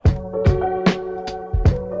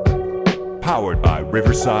powered by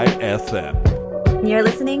Riverside FM. You're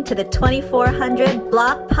listening to the 2400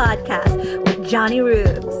 Block Podcast with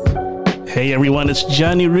Jonnyroobs. Hey everyone, it's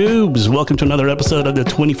Jonnyroobs. Welcome to another episode of the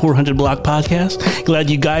 2400 Block Podcast. Glad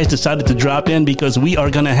you guys decided to drop in because we are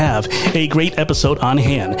going to have a great episode on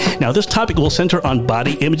hand. Now, this topic will center on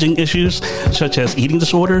body imaging issues such as eating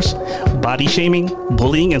disorders, body shaming,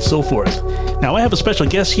 bullying, and so forth. Now, I have a special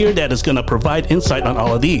guest here that is going to provide insight on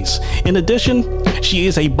all of these. In addition, she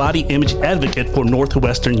is a body image advocate for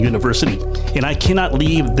Northwestern University. And I cannot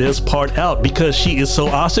leave this part out because she is so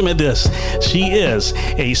awesome at this. She is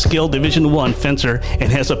a skilled Division I fencer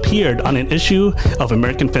and has appeared on an issue of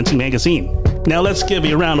American Fencing magazine. Now let's give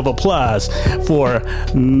a round of applause for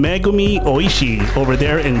Megumi Oishi over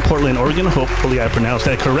there in Portland, Oregon. Hopefully I pronounced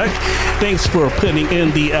that correct. Thanks for putting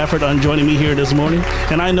in the effort on joining me here this morning.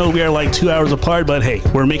 And I know we are like 2 hours apart, but hey,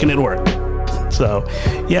 we're making it work. So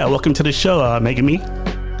yeah, welcome to the show, Megumi.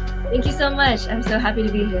 Thank you so much. I'm so happy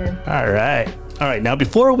to be here. All right. Now,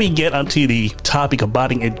 before we get onto the topic of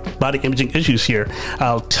body imaging issues here,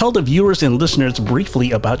 I'll tell the viewers and listeners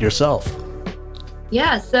briefly about yourself.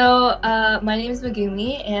 Yeah, so my name is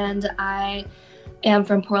Megumi, and I am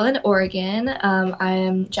from Portland, Oregon. I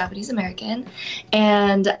am Japanese American,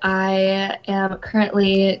 and I am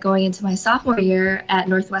currently going into my sophomore year at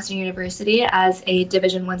Northwestern University as a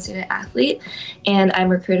Division I student athlete, and I'm a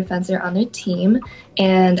recruited fencer on their team,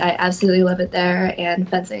 and I absolutely love it there, and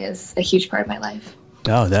fencing is a huge part of my life.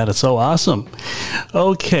 Oh, that is so awesome.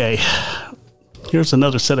 Okay. Here's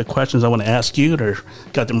another set of questions I want to ask you.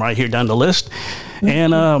 Got them right here down the list.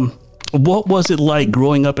 And what was it like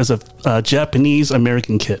growing up as a Japanese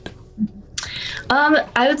American kid?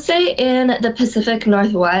 I would say in the Pacific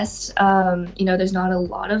Northwest, there's not a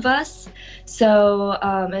lot of us. So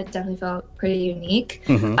it definitely felt pretty unique.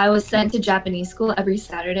 Mm-hmm. I was sent to Japanese school every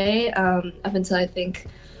Saturday up until I think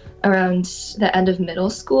around the end of middle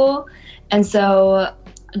school. And so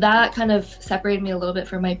that kind of separated me a little bit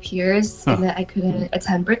from my peers in that I couldn't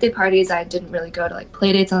attend birthday parties. I didn't really go to like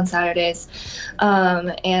play dates on Saturdays.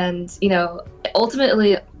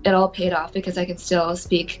 Ultimately it all paid off because I can still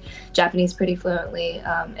speak Japanese pretty fluently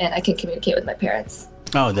and I can communicate with my parents.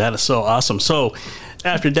 Oh, that is so awesome. So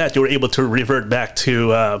after that, you were able to revert back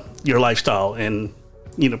to your lifestyle and,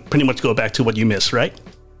 pretty much go back to what you missed, right?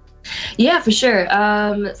 Yeah, for sure.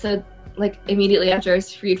 So like immediately after I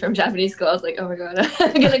was freed from Japanese school, I was like, oh my God,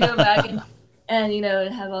 I'm going to go back and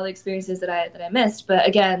have all the experiences that I missed. But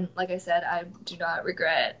again, like I said, I do not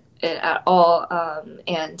regret it at all.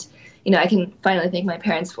 And I can finally thank my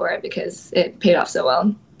parents for it because it paid off so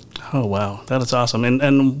well. Oh, wow. That is awesome.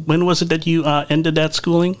 And when was it that you ended that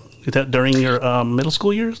schooling? Is that during your middle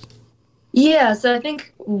school years? Yeah, so I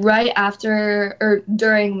think right after or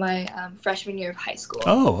during my freshman year of high school.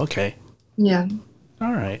 Oh, okay. Yeah.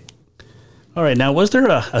 All right. Now, was there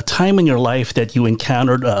a time in your life that you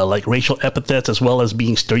encountered like racial epithets as well as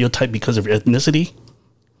being stereotyped because of your ethnicity?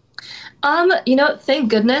 Thank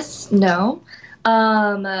goodness, no.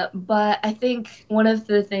 But I think one of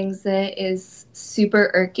the things that is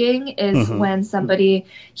super irking is when somebody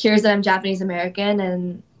hears that I'm Japanese American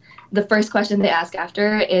and the first question they ask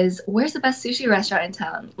after is, where's the best sushi restaurant in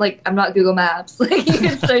town? Like, I'm not Google Maps. Like, you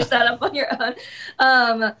can search that up on your own.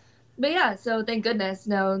 But yeah, so thank goodness,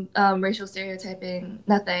 no racial stereotyping,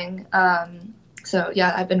 nothing. So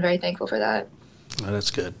yeah, I've been very thankful for that. Oh, that's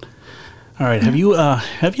good. All right, have you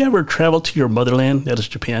ever traveled to your motherland, that is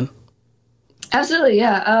Japan? Absolutely,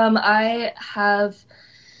 yeah. I have,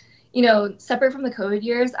 separate from the COVID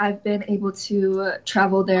years, I've been able to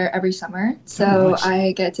travel there every summer. So nice.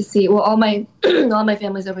 I get to see, all my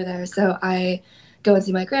family's over there. So I go and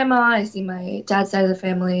see my grandma. I see my dad's side of the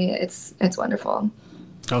family. It's wonderful.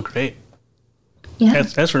 Oh, great. Yeah.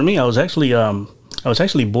 As for me, I was actually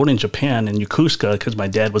born in Japan in Yokosuka because my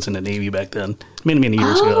dad was in the Navy back then, many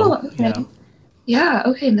years ago. Okay. Yeah. Yeah.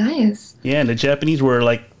 Okay. Nice. Yeah, and the Japanese were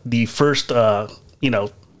like the first,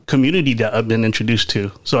 community that I've been introduced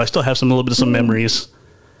to. So I still have some memories.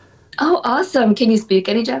 Oh, awesome! Can you speak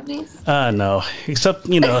any Japanese? No, except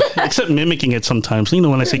mimicking it sometimes.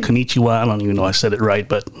 When I say konnichiwa, I don't even know I said it right,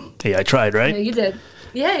 but hey, I tried, right? No, you did.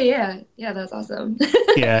 Yeah, that's awesome.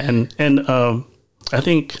 Yeah, and I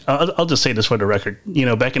think I'll just say this for the record.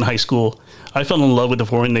 Back in high school, I fell in love with a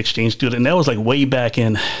foreign exchange student, and that was like way back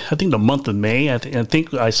in, I think, the month of May. I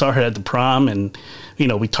think I saw her at the prom, and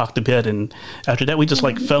we talked a bit, and after that we just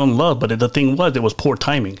like fell in love. But the thing was, it was poor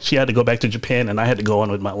timing. She had to go back to Japan, and I had to go on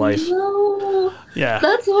with my life. No, yeah,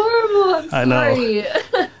 that's horrible. I'm sorry. I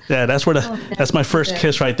know. Yeah, that's my first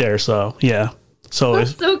kiss right there. So yeah. So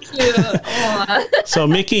that's so cute. So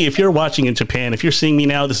Mickey, if you're watching in Japan, if you're seeing me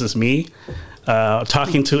now, this is me.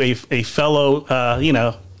 talking to a fellow,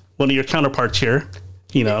 one of your counterparts here,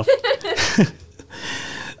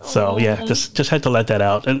 So yeah, just had to let that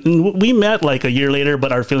out. And we met like a year later,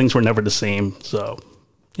 but our feelings were never the same. So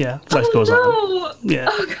yeah, life goes on. Yeah.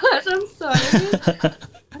 Oh gosh, I'm sorry.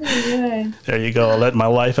 There you go. I'll let my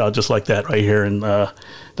life out just like that right here in the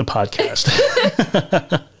podcast.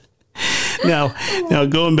 Now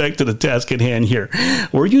going back to the task at hand here,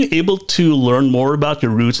 were you able to learn more about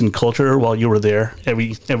your roots and culture while you were there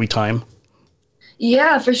every time?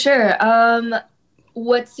 Yeah, for sure.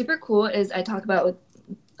 What's super cool is I talk about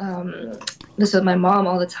this with my mom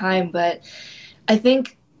all the time, but I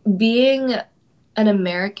think being an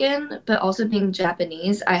American, but also being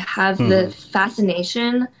Japanese, I have the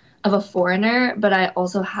fascination of a foreigner, but I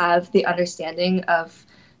also have the understanding of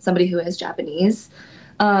somebody who is Japanese.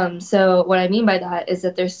 So what I mean by that is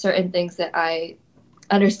that there's certain things that I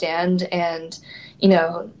understand and,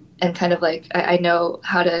 and kind of like I know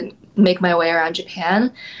how to make my way around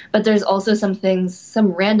Japan, but there's also some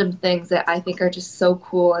random things that I think are just so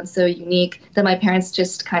cool and so unique that my parents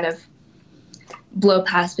just kind of blow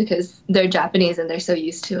past because they're Japanese and they're so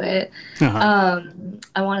used to it.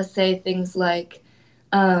 I want to say things like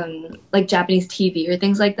Japanese TV or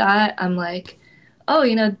things like that. I'm like, oh,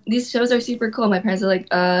 these shows are super cool. My parents are like,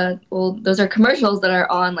 well, those are commercials that are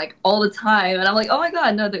on like all the time. And I'm like, oh my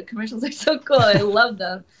God, no, the commercials are so cool. I love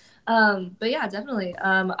them. But yeah, definitely.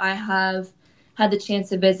 I have had the chance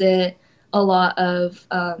to visit a lot of,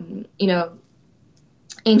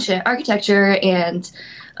 ancient architecture and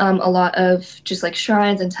a lot of just like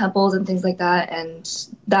shrines and temples and things like that. And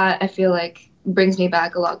that I feel like brings me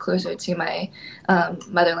back a lot closer to my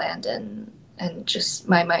motherland and just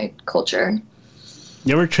my culture.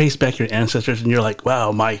 You ever trace back your ancestors and you're like,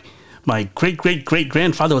 wow, my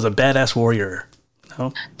great-great-great-grandfather was a badass warrior?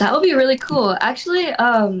 No? That would be really cool. Actually,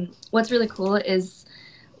 what's really cool is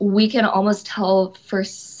we can almost tell for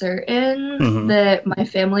certain that my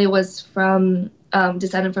family was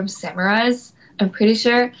descended from samurais, I'm pretty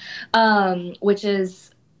sure, which is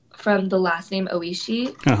from the last name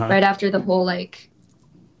Oishi, right after the whole, the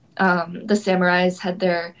samurais had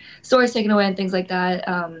their swords taken away and things like that.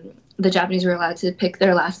 The Japanese were allowed to pick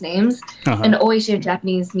their last names. And Oishi in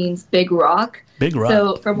Japanese means big rock. Big rock.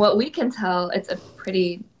 So from what we can tell, it's a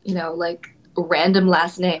pretty, random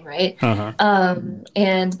last name, right?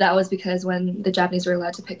 And that was because when the Japanese were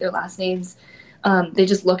allowed to pick their last names, they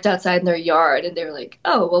just looked outside in their yard and they were like,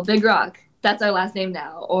 oh, well, Big Rock, that's our last name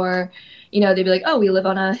now. Or, they'd be like, oh, we live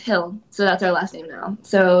on a hill, so that's our last name now.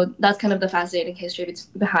 So that's kind of the fascinating history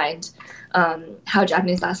behind how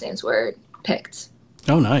Japanese last names were picked.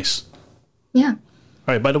 Oh, nice. Yeah.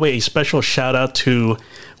 All right. By the way, a special shout out to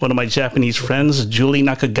one of my Japanese friends, Julie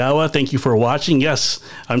Nakagawa. Thank you for watching. Yes,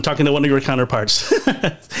 I'm talking to one of your counterparts. So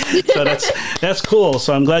that's cool.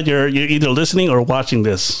 So I'm glad you're either listening or watching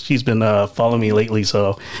this. She's been following me lately.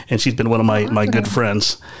 And she's been one of my good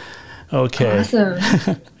friends. Okay. Awesome.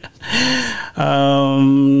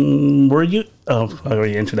 Were you? Oh, I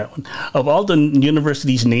already answered that one. Of all the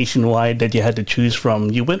universities nationwide that you had to choose from,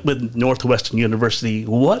 you went with Northwestern University.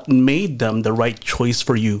 What made them the right choice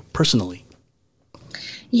for you personally?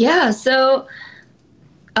 Yeah, so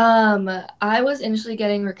I was initially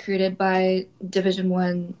getting recruited by Division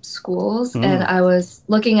I schools, and I was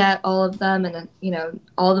looking at all of them, and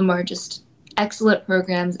all of them are just excellent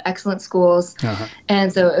programs, excellent schools,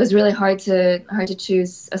 and so it was really hard to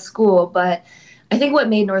choose a school. But I think what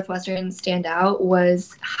made Northwestern stand out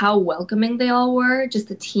was how welcoming they all were, just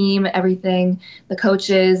the team, everything, the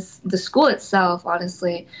coaches, the school itself,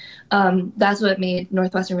 honestly. That's what made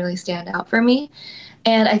Northwestern really stand out for me.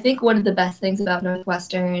 And I think one of the best things about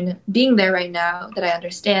Northwestern being there right now that I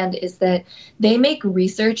understand is that they make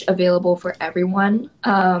research available for everyone.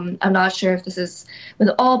 I'm not sure if this is with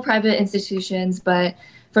all private institutions, but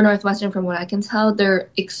for Northwestern, from what I can tell, they're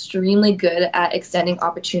extremely good at extending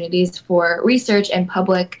opportunities for research and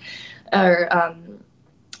public, or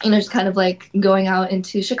just kind of like going out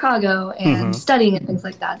into Chicago and studying and things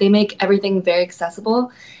like that. They make everything very accessible.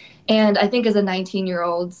 And I think as a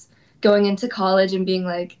 19-year-old going into college and being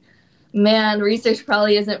like, man, research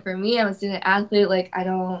probably isn't for me. I'm a student athlete. Like, I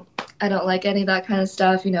don't like any of that kind of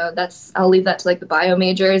stuff. I'll leave that to like the bio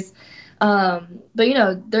majors. But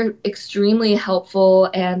they're extremely helpful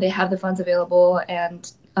and they have the funds available,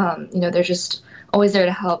 and they're just always there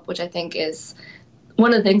to help, which I think is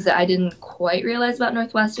one of the things that I didn't quite realize about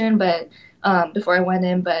Northwestern, but before I went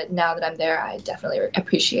in, but now that I'm there, I definitely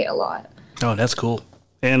appreciate a lot. Oh, that's cool.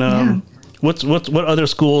 And what other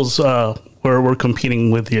schools were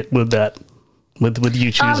competing with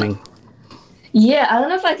you choosing? Yeah, I don't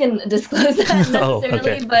know if I can disclose that necessarily,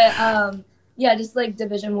 okay. but yeah, just like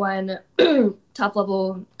Division I top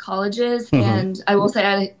level colleges. And I will say I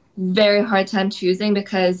had a very hard time choosing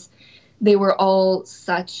because they were all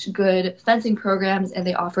such good fencing programs and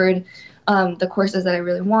they offered the courses that I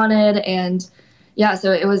really wanted. And yeah,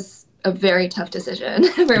 so it was a very tough decision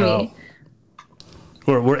for me.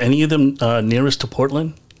 Were any of them nearest to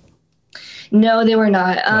Portland? No, they were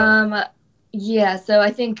not. Yeah, so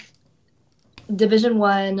I think Division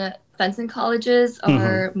I fencing colleges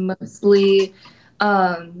are mostly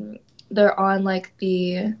they're on like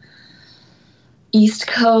the East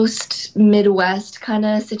Coast, Midwest kind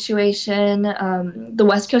of situation. The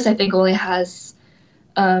West Coast, I think, only has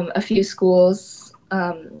a few schools.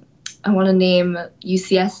 I want to name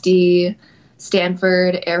UCSD,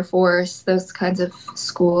 Stanford, Air Force. Those kinds of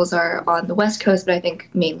schools are on the West Coast, but I think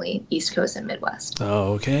mainly East Coast and Midwest.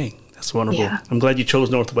 Oh, okay. That's wonderful. Yeah. I'm glad you chose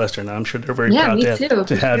Northwestern. I'm sure they're very proud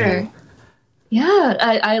to have you. Yeah,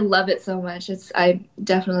 I love it so much. I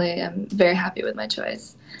definitely am very happy with my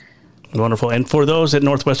choice. Wonderful. And for those at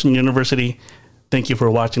Northwestern University, thank you for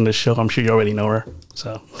watching this show. I'm sure you already know her.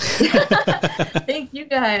 So thank you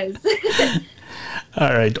guys.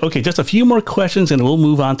 All right. Okay, just a few more questions and we'll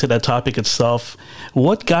move on to that topic itself.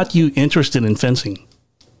 What got you interested in fencing?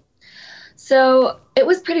 So it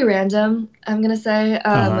was pretty random, I'm going to say.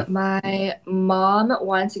 My mom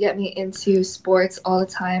wanted to get me into sports all the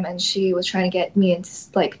time, and she was trying to get me into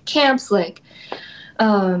like camps, like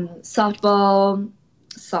softball,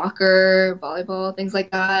 soccer, volleyball, things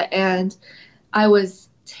like that. And I was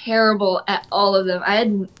terrible at all of them.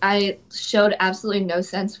 I showed absolutely no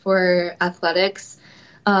sense for athletics,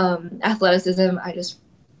 athleticism.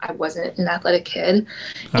 I wasn't an athletic kid.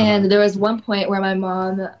 And there was one point where my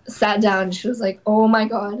mom sat down and she was like, oh my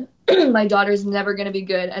God, my daughter's never going to be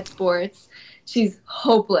good at sports. She's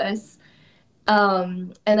hopeless.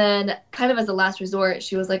 And then kind of as a last resort,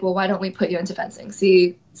 she was like, well, why don't we put you into fencing?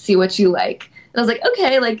 See what you like. And I was like,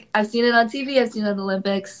 okay, like I've seen it on TV. I've seen it on the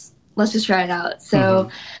Olympics. Let's just try it out. So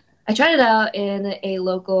I tried it out in a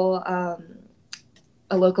local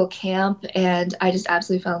camp, and I just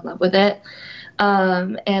absolutely fell in love with it.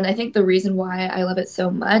 And I think the reason why I love it so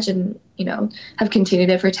much and, have continued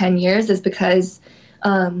it for 10 years is because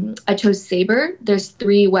I chose saber. There's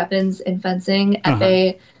 3 weapons in fencing,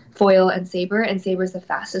 epee, foil, and saber. And saber is the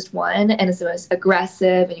fastest one, and it's the most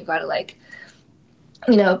aggressive, and you got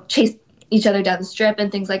to chase each other down the strip and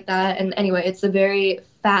things like that. And anyway, it's a very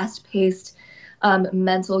fast-paced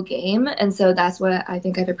mental game. And so that's what I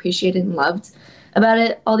think I've appreciated and loved about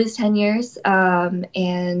it all these 10 years.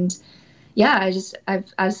 And yeah,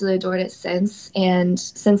 I've absolutely adored it since. And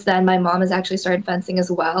since then, my mom has actually started fencing as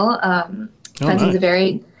well. Fencing is a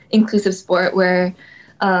very inclusive sport where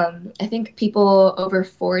I think people over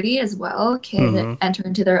 40 as well can enter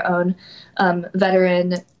into their own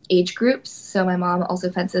veteran age groups. So my mom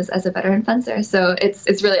also fences as a veteran fencer. So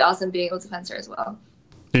it's really awesome being able to fence her as well.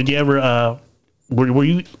 Did you ever, were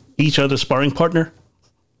you each other's sparring partner?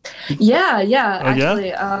 Yeah,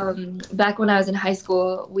 actually. Back when I was in high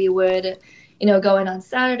school, we would, go in on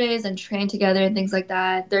Saturdays and train together and things like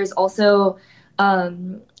that. There's also,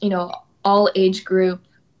 all age group,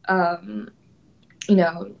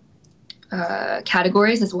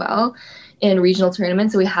 categories as well in regional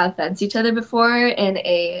tournaments. So we have fenced each other before in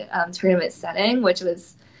a tournament setting, which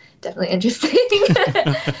was definitely interesting.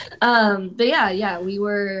 But yeah, we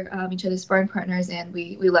were each other's sparring partners, and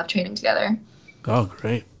we loved training together. Oh,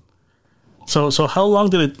 great. So how long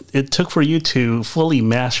did it took for you to fully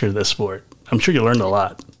master this sport? I'm sure you learned a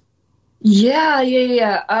lot. Yeah.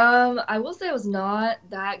 I will say I was not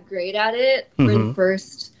that great at it for the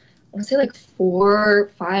first, I want to say like 4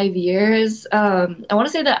 or 5 years. I want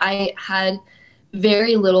to say that I had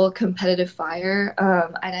very little competitive fire,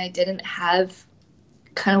 and I didn't have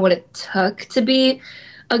kind of what it took to be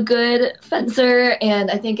a good fencer.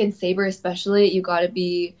 And I think in saber especially, you got to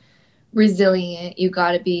be resilient. You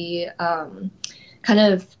got to be kind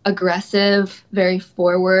of aggressive, very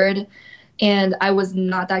forward. And I was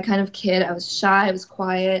not that kind of kid. I was shy. I was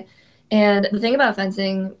quiet. And the thing about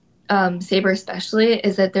fencing, saber especially,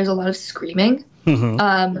 is that there's a lot of screaming.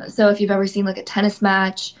 So if you've ever seen like a tennis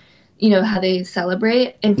match, how they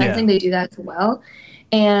celebrate. In fencing, they do that as well.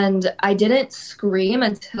 And I didn't scream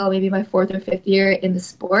until maybe my 4th or 5th year in the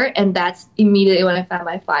sport. And that's immediately when I found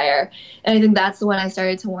my fire. And I think that's when I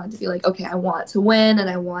started to want to be like, okay, I want to win and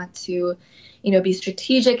I want to, be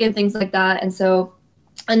strategic and things like that. And so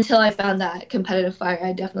until I found that competitive fire,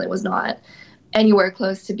 I definitely was not anywhere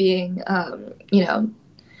close to being,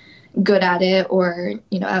 good at it, or,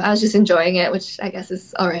 I was just enjoying it, which I guess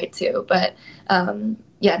is all right too. But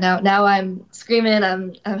now I'm screaming,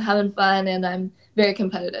 I'm having fun, and I'm very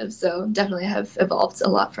competitive. So definitely have evolved a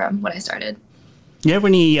lot from when I started. You have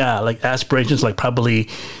any like aspirations, like probably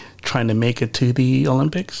trying to make it to the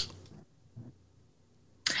Olympics?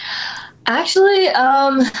 Actually,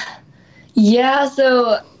 yeah.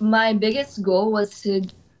 So my biggest goal was to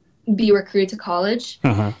be recruited to college,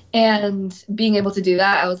 and being able to do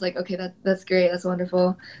that, I was like, okay, that's great, that's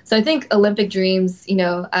wonderful. So I think Olympic dreams, you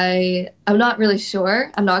know, I'm not really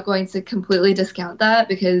sure. I'm not going to completely discount that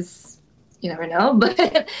because you never know.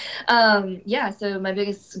 But yeah, so my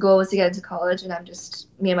biggest goal was to get into college, and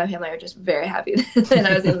me and my family are just very happy that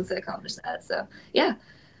I was able to accomplish that. So yeah,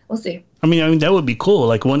 we'll see. I mean that would be cool.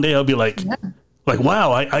 Like one day I'll be like,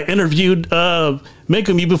 wow, I interviewed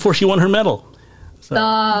Megumi before she won her medal. So.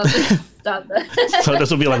 Stop that. So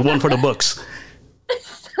this will be like one for the books.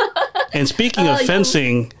 And speaking of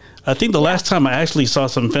fencing, I think the last time I actually saw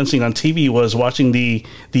some fencing on TV was watching the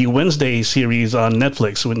Wednesday series on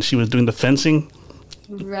Netflix when she was doing the fencing.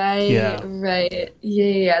 Right.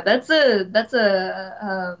 Yeah. That's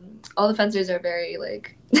a all the fencers are very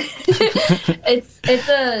like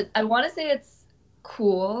I want to say it's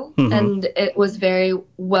cool, and it was very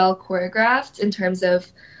well choreographed in terms of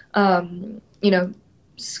you know,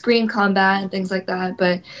 screen combat and things like that.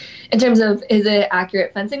 But in terms of is it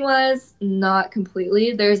accurate fencing wise, not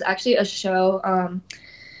completely. There's actually a show,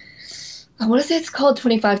 I want to say it's called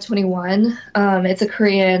 2521. It's a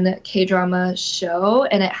Korean K-drama show,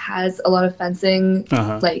 and it has a lot of fencing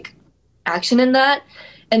like action in that.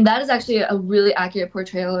 And that is actually a really accurate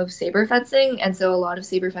portrayal of saber fencing. And so a lot of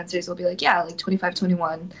saber fencers will be like, yeah, like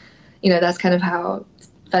 2521. You know, that's kind of how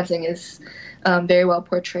fencing is very well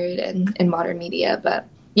portrayed in modern media. But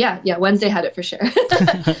yeah, Wednesday had it for sure.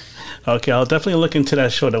 Okay, I'll definitely look into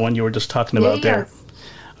that show, the one you were just talking about there.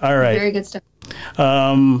 All right. Very good stuff.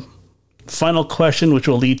 Final question, which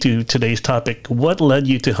will lead to today's topic. What led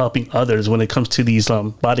you to helping others when it comes to these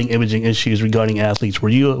body imaging issues regarding athletes? Were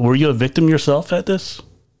you a victim yourself at this?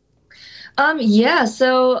 Yeah,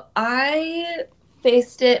 so I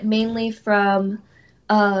faced it mainly from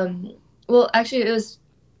well, actually it was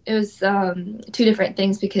two different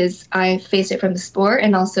things, because I faced it from the sport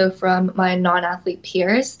and also from my non-athlete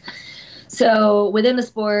peers. So within the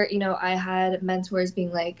sport, you know, I had mentors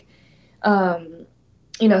being like,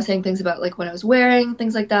 you know, saying things about like what I was wearing,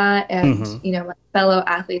 things like that. And, you know, my fellow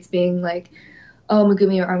athletes being like, oh,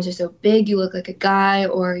 Megumi, your arms are so big, you look like a guy.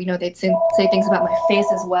 Or, you know, they'd say things about my face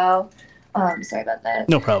as well. Sorry about that.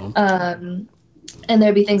 No problem. And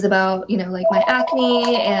there'd be things about, you know, like my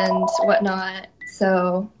acne and whatnot.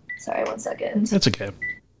 So, sorry, 1 second. That's okay.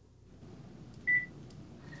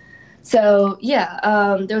 So,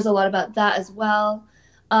 yeah, there was a lot about that as well.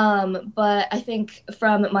 But I think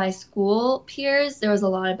from my school peers, there was a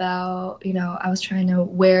lot about, you know, I was trying to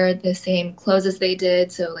wear the same clothes as they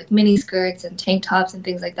did. So, like mini skirts and tank tops and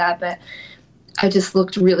things like that. But I just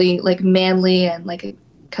looked really, like, manly and, like,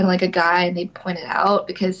 kind of like a guy. And they'd point it out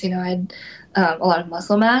because, you know, I had a lot of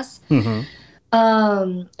muscle mass.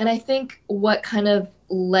 And I think what kind of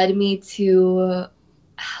led me to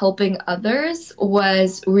helping others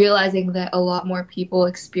was realizing that a lot more people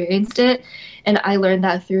experienced it. And I learned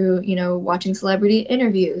that through, you know, watching celebrity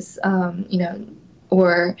interviews, you know,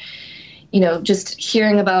 or, you know, just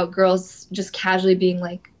hearing about girls just casually being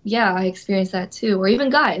like, yeah, I experienced that too, or even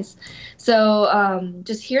guys. So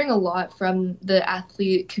just hearing a lot from the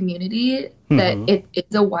athlete community that it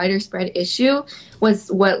is a wider spread issue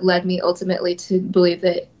was what led me ultimately to believe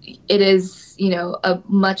that it is, you know, a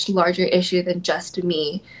much larger issue than just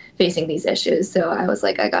me facing these issues. So I was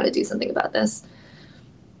like, I got to do something about this.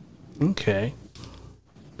 Okay.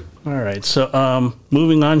 All right. So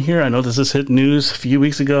moving on here, I know this has hit news a few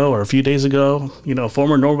weeks ago or a few days ago. You know,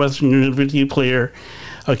 former Northwestern University player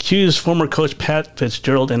accused former coach Pat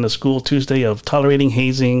Fitzgerald and the school Tuesday of tolerating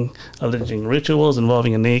hazing, alleging rituals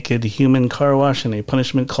involving a naked human car wash, and a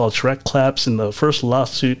punishment called Shrek Claps in the first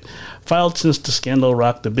lawsuit filed since the scandal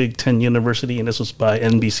rocked the Big Ten University. And this was by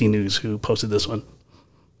NBC News, who posted this one.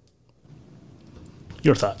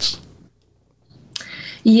 Your thoughts?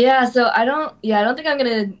 Yeah, so I don't think I'm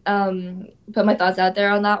gonna put my thoughts out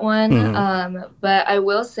there on that one. But I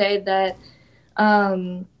will say that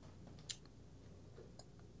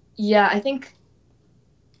yeah, I think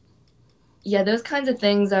those kinds of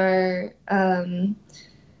things are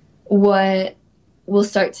what will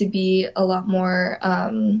start to be a lot more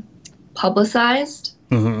publicized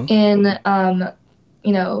in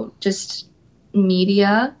you know, just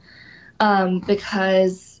media,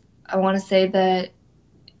 because I want to say that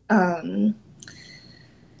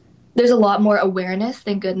there's a lot more awareness,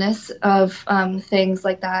 thank goodness, of things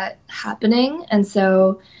like that happening. And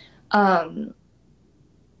so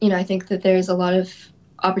I think that there's a lot of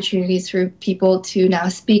opportunities for people to now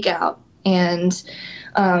speak out and,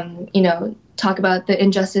 talk about the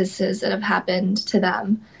injustices that have happened to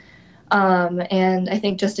them. And I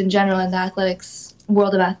think just in general in the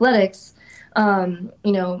world of athletics,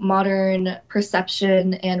 modern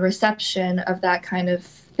perception and reception of that kind of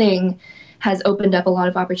thing has opened up a lot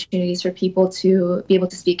of opportunities for people to be able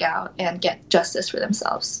to speak out and get justice for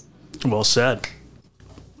themselves. Well said.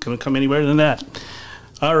 Couldn't come anywhere than that.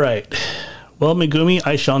 All right. Well, Megumi,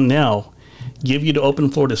 I shall now give you the open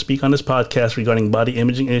floor to speak on this podcast regarding body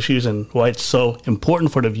imaging issues and why it's so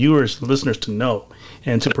important for the viewers and listeners to know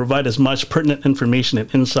and to provide as much pertinent information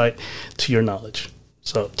and insight to your knowledge.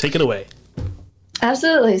 So take it away.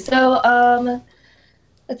 Absolutely. So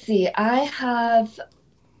let's see. I have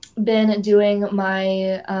been doing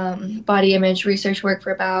my body image research work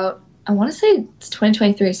for about, I want to say it's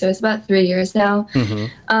 2023, so it's about 3 years now.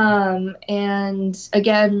 And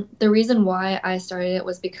again, the reason why I started it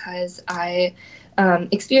was because I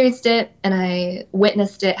experienced it and I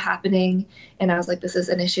witnessed it happening, and I was like, this is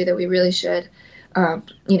an issue that we really should,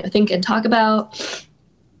 think and talk about.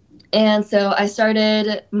 And so I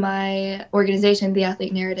started my organization, The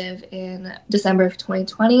Athlete Narrative, in December of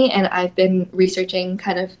 2020, and I've been researching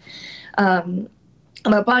kind of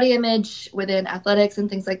about body image within athletics and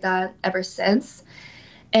things like that ever since.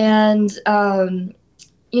 And,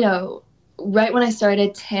 right when I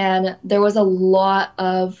started TAN, there was a lot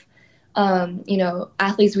of,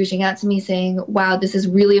 athletes reaching out to me saying, wow, this is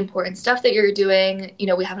really important stuff that you're doing.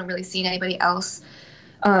 We haven't really seen anybody else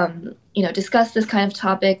discuss this kind of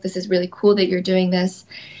topic. This is really cool that you're doing this.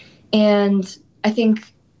 And I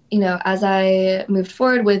think, as I moved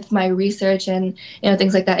forward with my research and,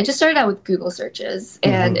 things like that, it just started out with Google searches.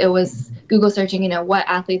 And it was Google searching, what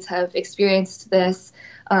athletes have experienced this,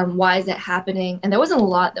 why is it happening? And there wasn't a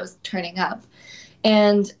lot that was turning up.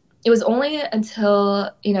 And it was only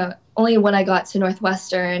until, only when I got to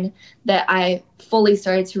Northwestern that I fully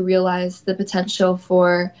started to realize the potential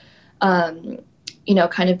for,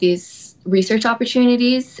 kind of these research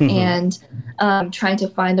opportunities and trying to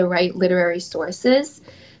find the right literary sources.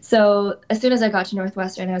 So as soon as I got to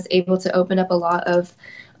Northwestern, I was able to open up a lot of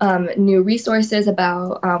new resources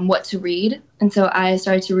about what to read. And so I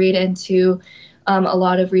started to read into a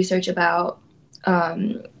lot of research about,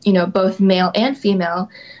 both male and female,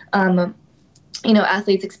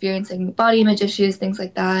 athletes experiencing body image issues, things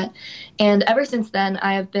like that. And ever since then,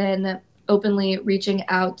 I have been openly reaching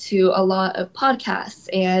out to a lot of podcasts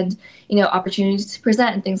and, opportunities to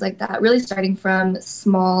present and things like that, really starting from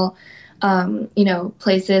small,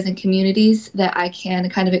 places and communities that I can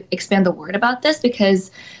kind of expand the word about this,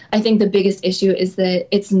 because I think the biggest issue is that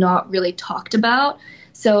it's not really talked about.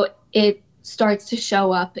 So it starts to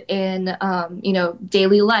show up in,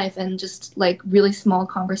 daily life and just like really small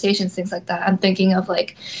conversations, things like that. I'm thinking of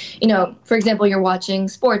like, for example, you're watching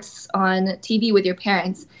sports on TV with your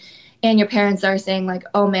parents, and your parents are saying like,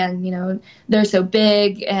 oh man, they're so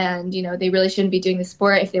big and, they really shouldn't be doing the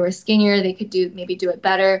sport. If they were skinnier, they could maybe do it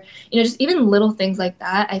better. Just even little things like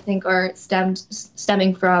that, I think are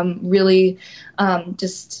stemming from really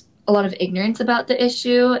just a lot of ignorance about the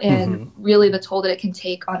issue and really the toll that it can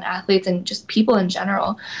take on athletes and just people in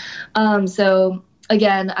general. So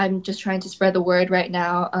again, I'm just trying to spread the word right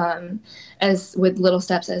now, as with little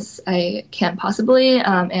steps as I can possibly,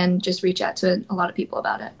 and just reach out to a lot of people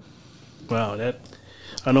about it. Wow, that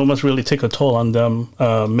I know must really take a toll on them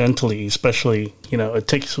mentally, especially, it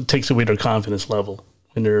takes away their confidence level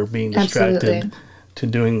when they're being distracted to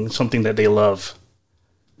doing something that they love.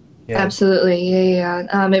 Yeah. Absolutely,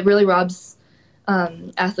 yeah. It really robs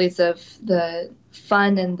athletes of the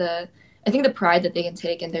fun and the pride that they can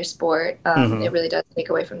take in their sport. It really does take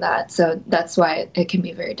away from that. So that's why it can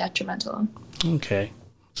be very detrimental. Okay.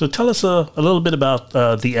 So tell us a little bit about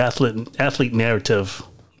the athlete narrative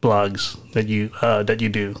blogs that you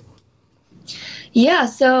do. Yeah,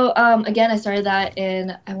 so again, I started that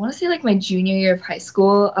in, I want to say like my junior year of high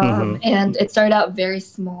school, and it started out very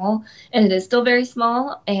small, and it is still very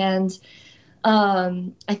small, and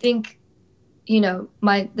I think,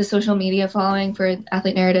 the social media following for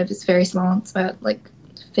Athlete Narrative is very small. It's about like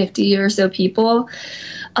 50 or so people.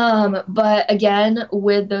 But again,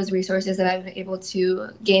 with those resources that I've been able to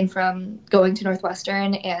gain from going to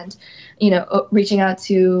Northwestern and, reaching out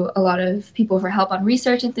to a lot of people for help on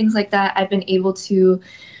research and things like that, I've been able to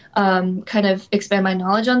kind of expand my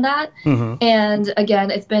knowledge on that. And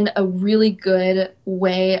again, it's been a really good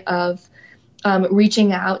way of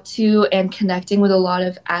reaching out to and connecting with a lot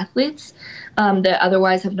of athletes that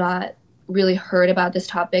otherwise have not really heard about this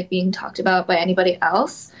topic being talked about by anybody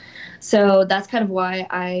else. So that's kind of why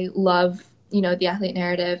I love the athlete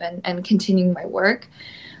narrative and continuing my work.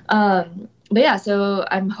 But yeah, so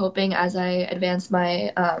I'm hoping as I advance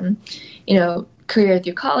my, career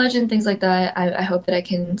through college and things like that, I hope that I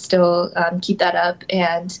can still keep that up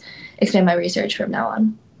and expand my research from now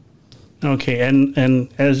on. Okay,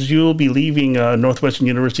 and as you'll be leaving Northwestern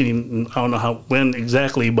University, I don't know when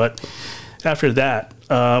exactly, but after that,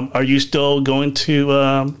 are you still going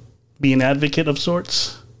to be an advocate of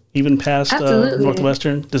sorts, even past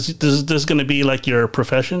Northwestern? Is this going to be like your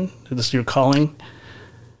profession? Is this your calling?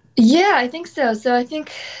 Yeah, I think so. So I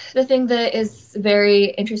think the thing that is very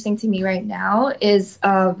interesting to me right now is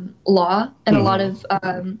law and a lot of,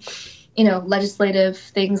 legislative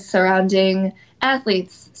things surrounding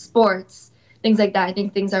athletes, sports, things like that. I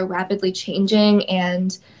think things are rapidly changing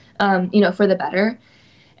and, for the better.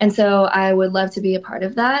 And so I would love to be a part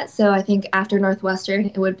of that. So I think after Northwestern,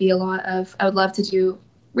 it would be I would love to do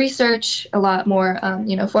research, a lot more,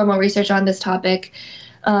 formal research on this topic,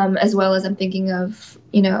 as well as I'm thinking of,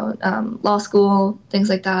 law school, things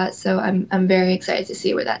like that. So I'm very excited to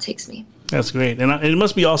see where that takes me. That's great. And it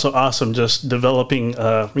must be also awesome just developing,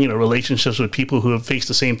 relationships with people who have faced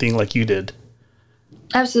the same thing like you did.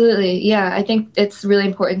 Absolutely. Yeah. I think it's really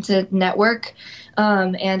important to network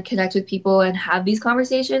and connect with people and have these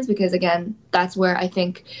conversations because, again, that's where I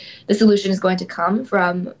think the solution is going to come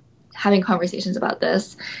from, having conversations about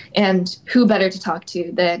this. And who better to talk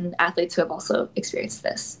to than athletes who have also experienced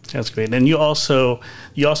this. That's great. And you also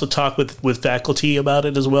talk with faculty about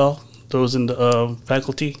it as well, those in the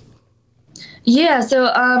faculty? Yeah,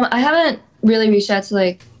 so I haven't really reached out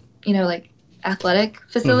to athletic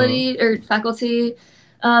facility or faculty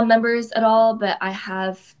members at all, but I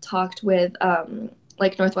have talked with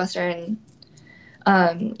Northwestern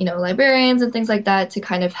librarians and things like that to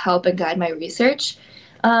kind of help and guide my research.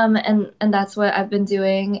 And that's what I've been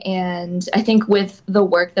doing. And I think with the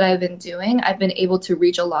work that I've been doing, I've been able to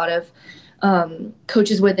reach a lot of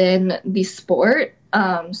coaches within the sport.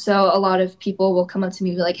 So a lot of people will come up to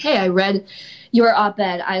me and be like, hey, I read your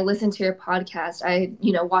op-ed, I listened to your podcast, I,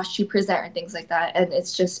 watched you present and things like that. And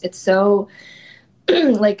it's so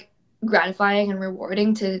gratifying and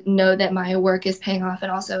rewarding to know that my work is paying off.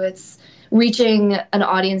 And also it's reaching an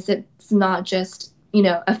audience that's not just,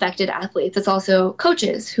 affected athletes. It's also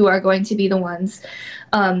coaches who are going to be the ones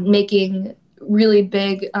making really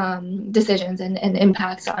big decisions and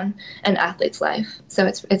impacts on an athlete's life. So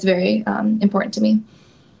it's very important to me.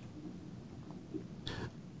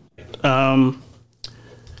 How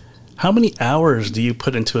many hours do you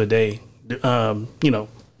put into a day,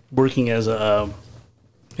 working as an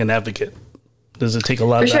advocate? Does it take a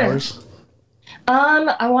lot of hours?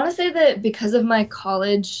 I want to say that because of my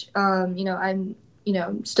college, I'm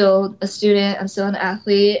still a student, I'm still an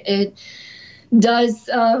athlete. It does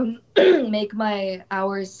make my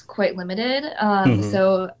hours quite limited.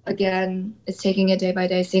 So again, it's taking it day by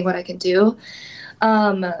day, seeing what I can do.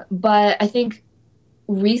 But I think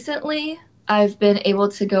recently I've been able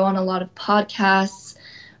to go on a lot of podcasts,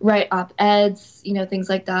 write op-eds, things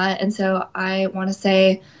like that. And so I want to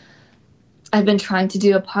say I've been trying to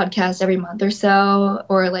do a podcast every month or so,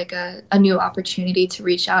 or a new opportunity to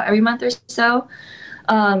reach out every month or so.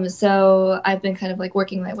 So I've been kind of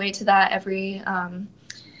working my way to that every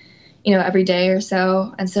day or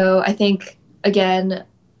so. And so I think, again,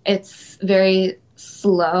 it's very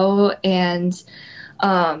slow and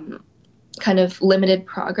kind of limited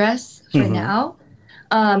progress for now.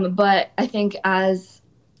 But I think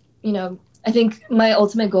I think my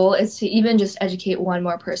ultimate goal is to even just educate one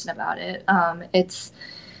more person about it.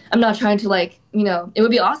 I'm not trying to it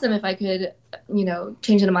would be awesome if I could,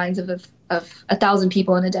 change the minds of 1,000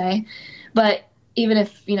 people in a day. But even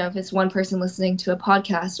if it's one person listening to a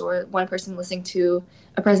podcast or one person listening to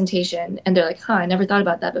a presentation and they're like, I never thought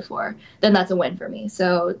about that before, then that's a win for me.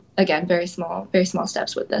 So again, very small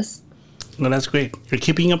steps with this. No, that's great. You're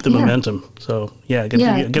keeping up the momentum. So gotta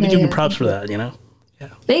give you props for that, Yeah.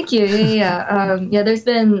 Thank you. Yeah. There's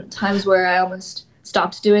been times where I almost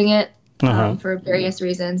stopped doing it for various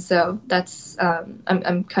reasons. So that's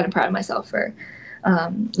I'm kind of proud of myself for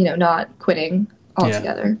not quitting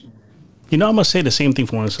altogether. Yeah. I must say the same thing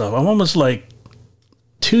for myself. I'm almost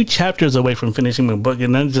 2 chapters away from finishing my book,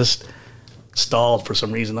 and then just stalled for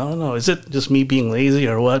some reason. I don't know. Is it just me being lazy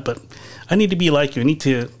or what? But I need to be like you. I need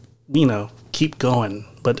to keep going.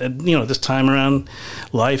 But this time around,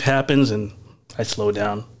 life happens and I slow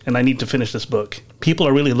down, and I need to finish this book. People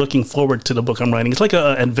are really looking forward to the book I'm writing. It's like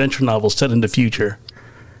an adventure novel set in the future.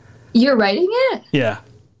 You're writing it? Yeah.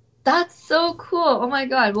 That's so cool. Oh my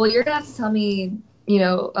God. Well, you're going to have to tell me,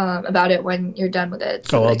 about it when you're done with it.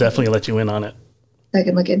 So I'll definitely let you in on it. I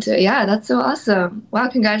can look into it. Yeah, that's so awesome. Wow,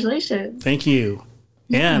 congratulations. Thank you.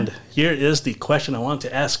 Yeah. And here is the question I want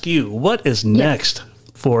to ask you. What is Yes. next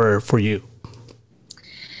for you?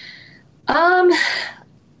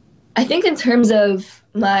 I think in terms of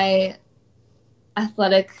my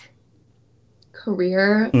athletic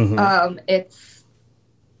career, it's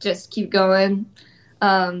just keep going,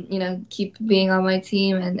 keep being on my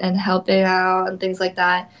team and helping out and things like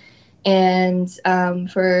that. And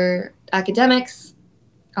for academics,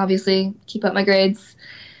 obviously keep up my grades,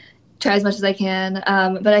 try as much as I can.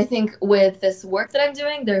 But I think with this work that I'm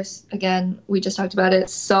doing, there's, again, we just talked about it,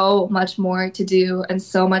 so much more to do and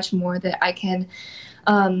so much more that I can,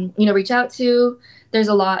 reach out to. There's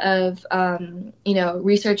a lot of,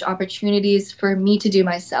 research opportunities for me to do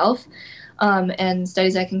myself, and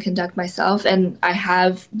studies I can conduct myself. And I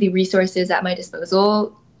have the resources at my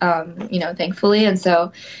disposal, thankfully. And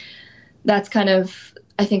so that's kind of,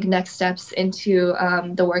 I think, next steps into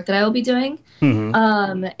the work that I will be doing.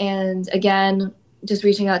 And again, just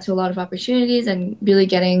reaching out to a lot of opportunities and really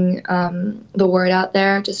getting the word out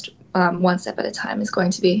there, just one step at a time is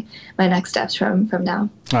going to be my next steps from now.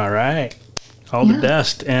 All right. All the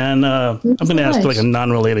best. And I'm going to ask like a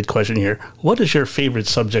non-related question here. What is your favorite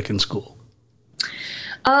subject in school?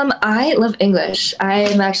 I love English. I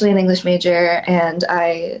am actually an English major, and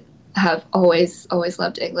I have always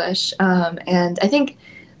loved English. And I think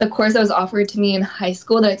the course that was offered to me in high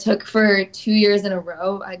school that I took for 2 years in a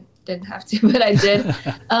row, I didn't have to, but I did,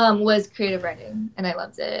 was creative writing, and I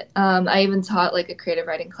loved it. I even taught like a creative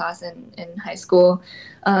writing class in high school,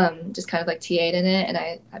 just kind of like TA'd in it, and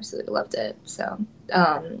I absolutely loved it. So,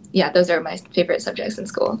 those are my favorite subjects in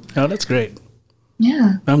school. Oh, that's great.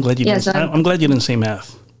 Yeah. I'm glad you didn't. I'm glad you didn't say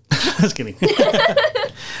math. Just kidding.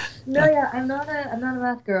 No, I'm not a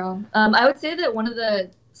math girl. I would say that one of the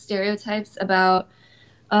stereotypes about,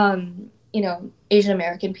 Asian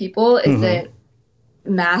American people is that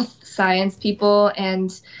math, science people,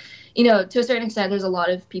 and, to a certain extent, there's a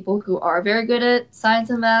lot of people who are very good at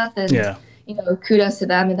science and math, and, kudos to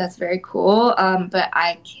them, and that's very cool. But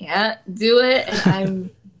I can't do it, and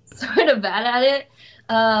I'm sort of bad at it.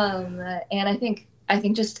 And I think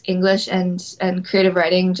just English and creative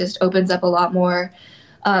writing just opens up a lot more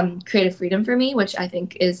creative freedom for me, which I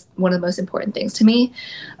think is one of the most important things to me.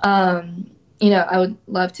 I would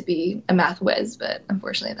love to be a math whiz, but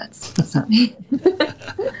unfortunately that's not me.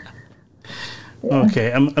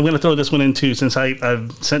 Okay, I'm going to throw this one in too, since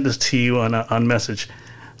I've sent this to you on message.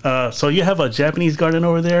 So you have a Japanese garden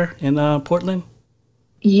over there in Portland?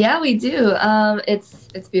 Yeah, we do.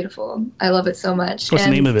 It's beautiful. I love it so much. What's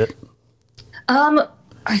the name of it?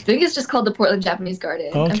 I think it's just called the Portland Japanese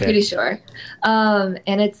Garden. Okay. I'm pretty sure. And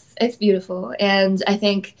it's beautiful. And I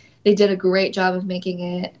think they did a great job of making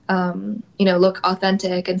it, look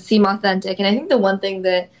authentic and seem authentic. And I think the one thing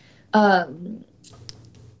that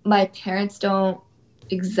my parents don't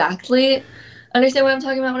exactly understand what I'm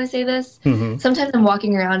talking about when I say this. Sometimes I'm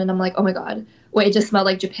walking around and I'm like, oh my God, wait, it just smelled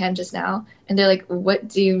like Japan just now. And they're like, what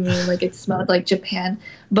do you mean? Like it smelled like Japan.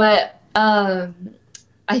 But I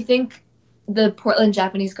think the Portland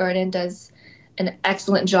Japanese Garden does an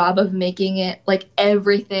excellent job of making it like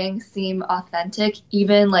everything seem authentic,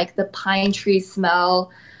 even like the pine tree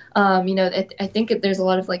smell. I think there's a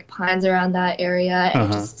lot of like pines around that area, and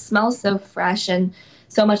it just smells so fresh and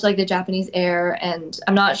so much like the Japanese air. And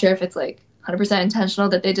I'm not sure if it's like 100% intentional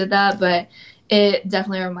that they did that, but it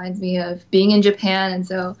definitely reminds me of being in Japan. And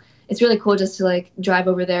so it's really cool just to like drive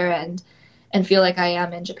over there and feel like I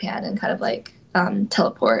am in Japan and kind of like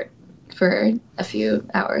teleport for a few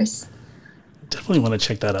hours. Definitely want to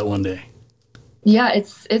check that out one day. Yeah,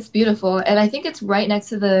 it's beautiful. And I think it's right next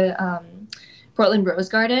to the Portland Rose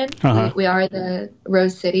Garden. We are the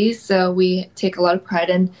Rose City, so we take a lot of pride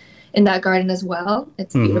in that garden as well.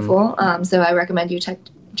 It's beautiful. So I recommend you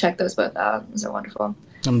check those both out. Those are wonderful.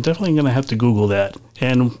 I'm definitely going to have to Google that.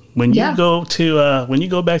 And when you go to when you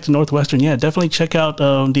go back to Northwestern, definitely check out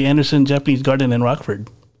the Anderson Japanese Garden in Rockford.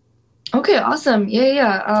 Okay, awesome.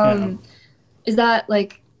 Yeah. Is that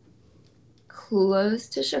like close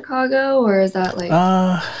to Chicago, or is that like?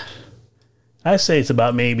 I say it's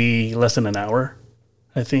about maybe less than an hour,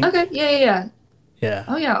 I think. Okay. Yeah. Yeah.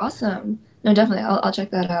 Oh yeah, awesome. No, definitely. I'll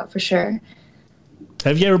check that out for sure.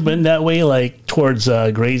 Have you ever been that way, like towards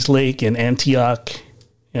Grays Lake and Antioch?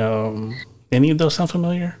 Any of those sound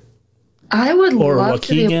familiar? I would or love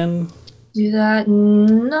Waukegan? to do that.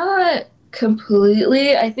 Not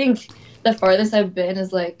completely. I think the farthest I've been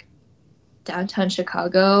is like downtown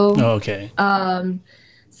Chicago. Oh, okay.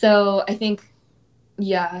 So I think, with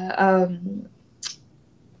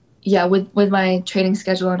my training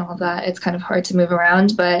schedule and all that, it's kind of hard to move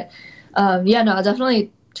around. But Yeah, no, I'll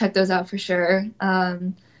definitely check those out for sure.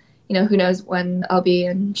 Who knows when I'll be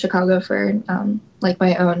in Chicago for like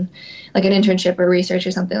my own, like an internship or research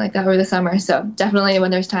or something like that over the summer. So definitely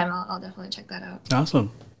when there's time, I'll definitely check that out.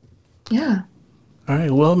 Awesome. Yeah. All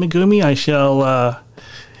right. Well, Megumi, I shall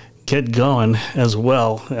get going as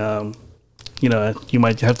well. You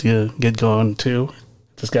might have to get going too.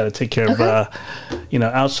 Just got to take care of,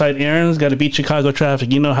 outside errands. Got to beat Chicago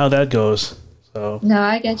traffic. You know how that goes. So no,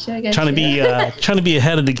 I get you. Trying to be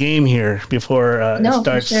ahead of the game here before it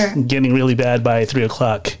starts getting really bad by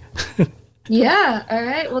 3:00. Yeah. All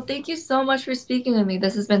right. Well, thank you so much for speaking with me.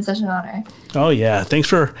 This has been such an honor. Oh yeah. Thanks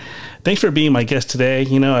for being my guest today.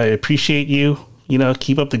 I appreciate you.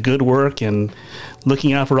 Keep up the good work and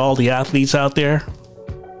looking out for all the athletes out there.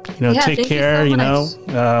 Take care.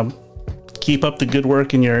 Keep up the good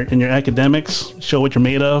work in your academics. Show what you're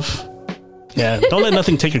made of. Yeah, don't let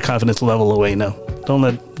nothing take your confidence level away. No, don't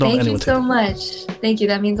let anyone take it. Thank you so much. Thank you.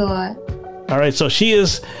 That means a lot. All right, so she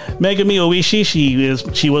is Megumi Oishi.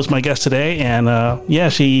 She was my guest today,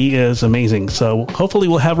 and she is amazing. So hopefully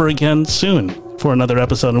we'll have her again soon for another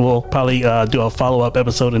episode, and we'll probably do a follow-up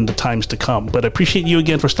episode in the times to come. But I appreciate you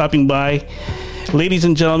again for stopping by. Ladies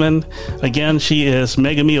and gentlemen, again, she is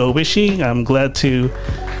Megumi Oishi. I'm glad to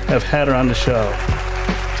have had her on the show.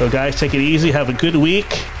 So guys, take it easy. Have a good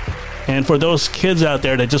week. And for those kids out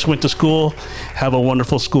there that just went to school, have a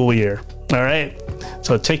wonderful school year. All right?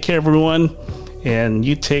 So take care, everyone. And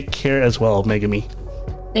you take care as well, Megumi.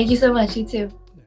 Thank you so much. You too.